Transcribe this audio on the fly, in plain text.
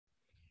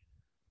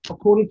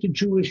According to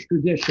Jewish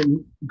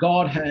tradition,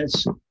 God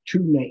has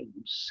two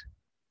names.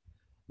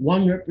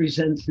 One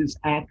represents his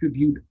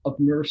attribute of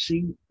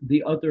mercy,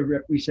 the other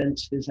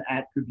represents his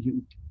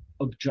attribute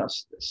of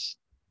justice.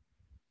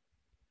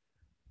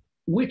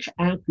 Which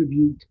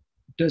attribute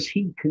does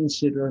he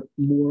consider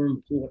more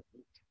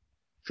important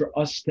for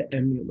us to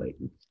emulate?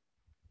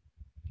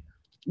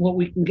 Well,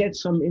 we can get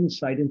some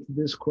insight into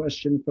this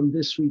question from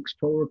this week's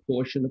Torah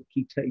portion of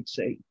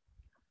Tetzei,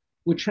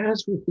 which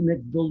has within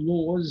it the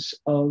laws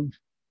of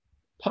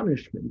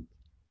punishment.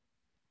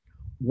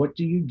 What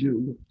do you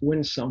do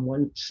when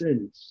someone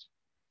sins?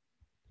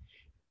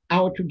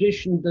 Our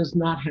tradition does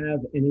not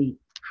have any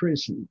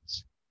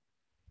prisons.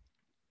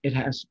 It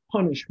has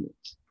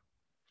punishments.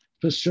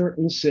 For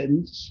certain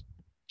sins,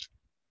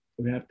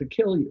 we have to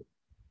kill you.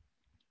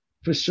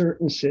 For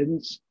certain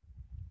sins,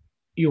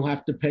 you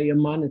have to pay a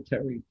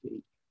monetary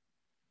fee.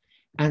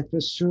 And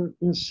for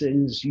certain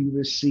sins, you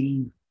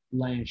receive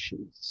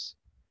lashes.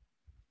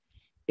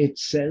 It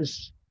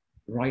says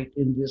right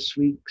in this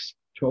week's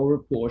Torah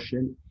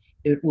portion,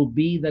 it will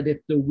be that if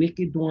the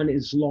wicked one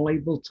is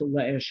liable to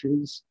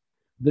lashes,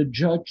 the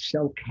judge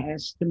shall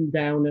cast him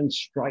down and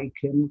strike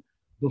him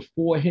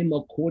before him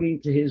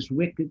according to his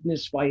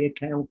wickedness by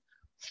account.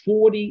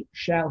 40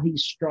 shall he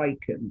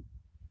strike him.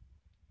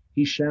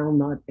 He shall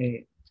not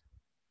add.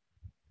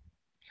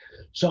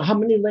 So how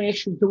many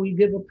lashes do we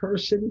give a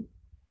person?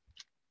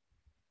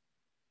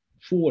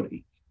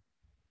 40.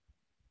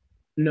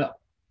 No.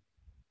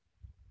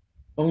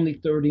 Only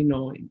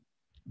 39.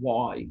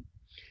 Why?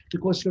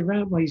 Because the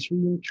rabbis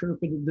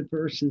reinterpreted the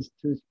verses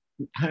to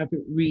have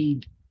it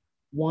read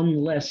one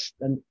less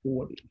than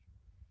 40.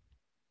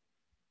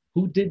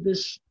 Who did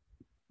this?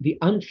 The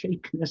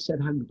Anshe Knesset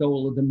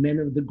Hagdolah, the men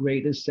of the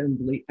Great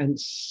Assembly, and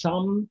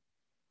some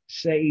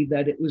say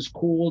that it was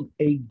called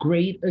a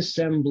Great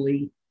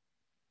Assembly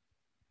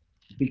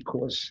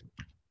because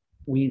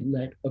we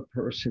let a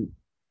person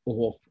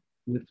off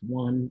with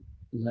one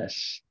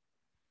less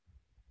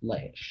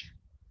lash.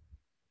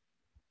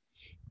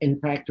 In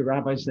fact, the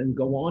rabbis then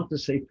go on to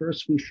say,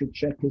 first we should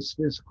check his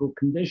physical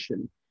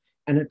condition.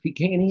 And if he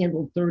can't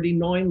handle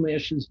 39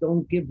 lashes,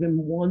 don't give him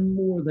one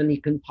more than he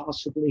can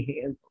possibly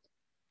handle.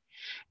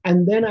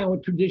 And then our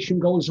tradition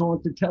goes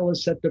on to tell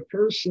us that the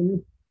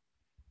person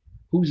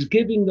who's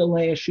giving the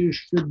lashes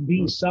should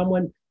be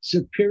someone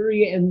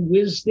superior in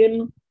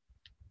wisdom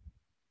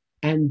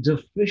and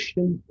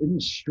deficient in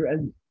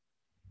strength.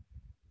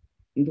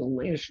 The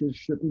lashes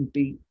shouldn't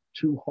be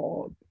too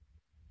hard.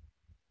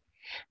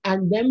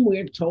 And then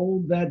we're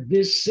told that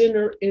this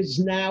sinner is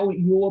now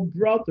your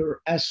brother.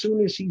 As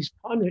soon as he's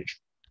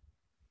punished,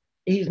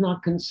 he's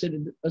not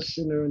considered a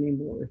sinner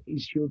anymore.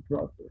 He's your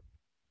brother.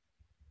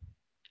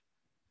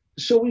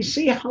 So we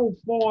see how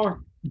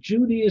far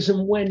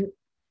Judaism went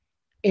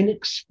in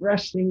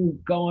expressing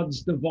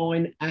God's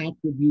divine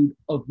attribute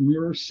of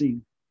mercy,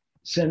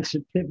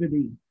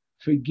 sensitivity,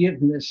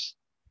 forgiveness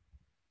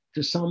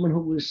to someone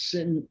who was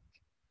sinned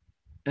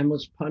and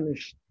was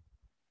punished.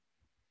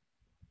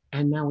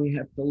 And now we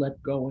have to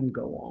let go and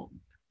go on.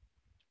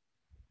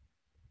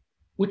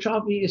 Which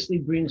obviously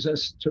brings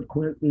us to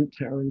Quentin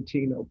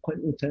Tarantino.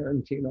 Quentin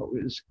Tarantino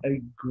is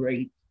a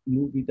great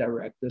movie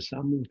director.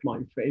 Some of my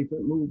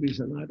favorite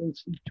movies, and I don't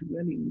see too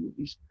many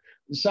movies.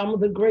 Some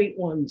of the great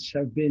ones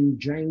have been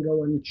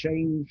Django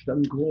Unchained,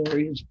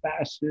 Inglourious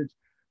Basterds,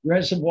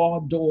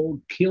 Reservoir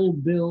Dogs, Kill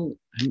Bill,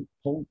 and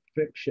Pulp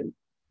Fiction.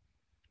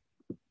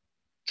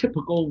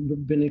 Typical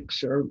rabbinic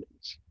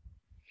servants.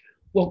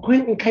 Well,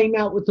 Quentin came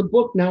out with a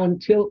book now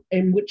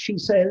in which he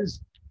says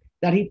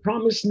that he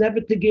promised never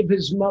to give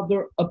his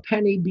mother a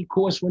penny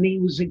because when he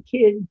was a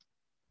kid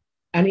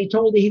and he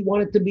told her he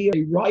wanted to be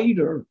a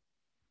writer,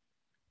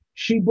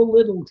 she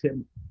belittled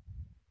him.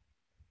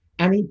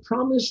 And he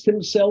promised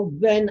himself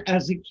then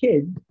as a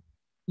kid,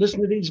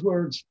 listen to these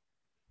words,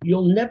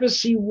 you'll never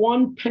see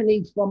one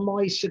penny from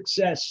my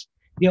success.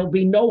 There'll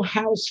be no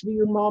house for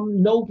you,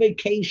 Mom, no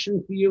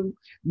vacation for you,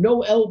 no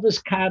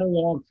Elvis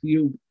catalog for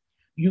you.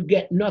 You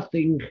get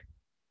nothing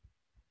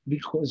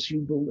because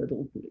you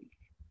belittled me.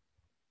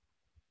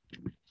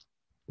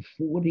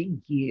 40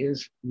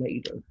 years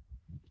later,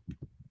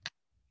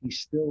 he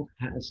still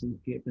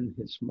hasn't given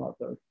his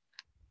mother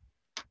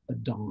a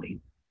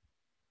dime.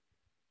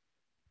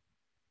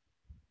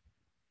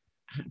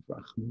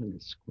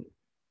 Rachmanus.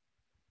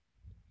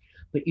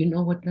 But you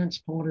know what? That's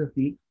part of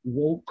the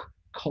woke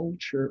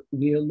culture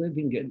we are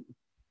living in.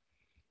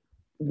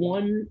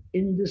 One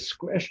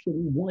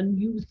indiscretion, one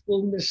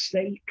youthful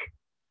mistake,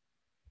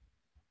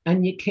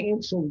 and you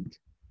canceled.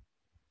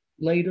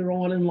 Later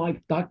on in life,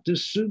 Dr.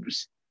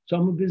 Seuss,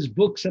 some of his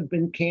books have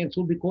been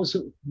canceled because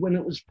when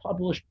it was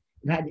published,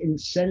 it had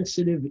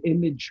insensitive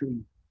imagery.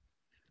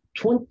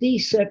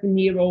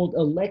 27-year-old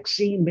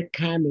Alexei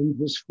McCammon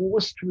was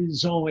forced to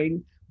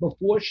resign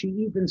before she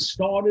even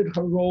started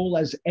her role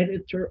as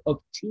editor of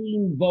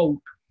Teen Vogue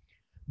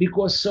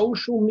because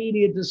social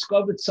media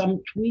discovered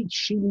some tweets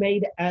she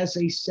made as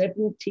a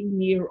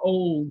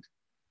 17-year-old,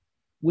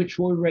 which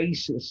were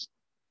racist.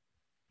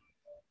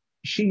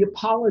 She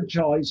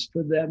apologized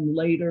for them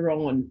later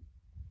on.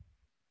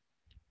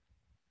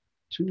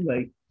 Too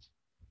late.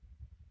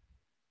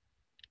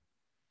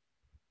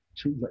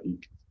 Too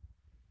late.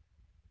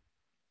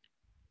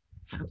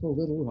 Have a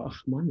little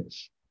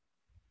Rachmanus.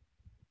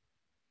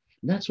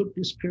 That's what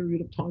this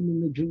period of time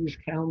in the Jewish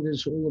calendar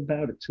is all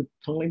about. It's a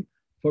time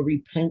for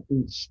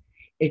repentance.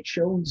 It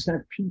shows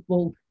that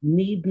people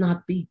need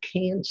not be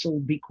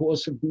canceled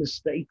because of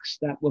mistakes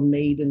that were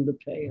made in the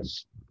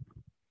past.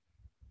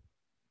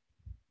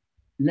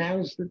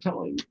 Now's the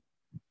time.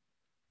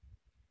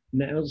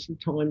 Now's the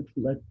time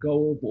to let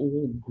go of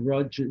all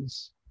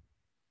grudges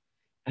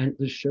and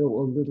to show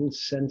a little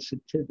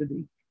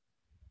sensitivity,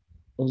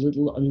 a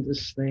little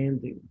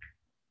understanding.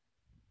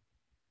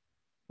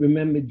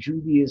 Remember,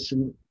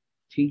 Judaism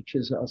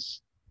teaches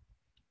us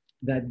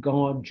that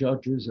God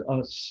judges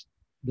us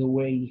the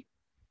way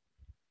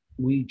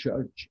we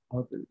judge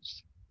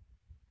others.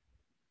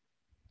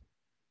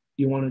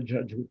 You want to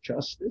judge with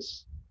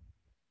justice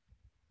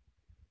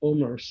or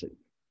mercy?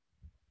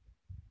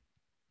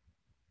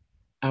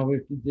 Our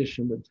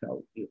tradition would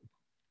tell you,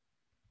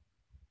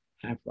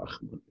 have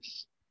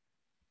Rachmanus.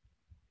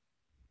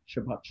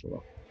 Shabbat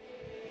Shalom.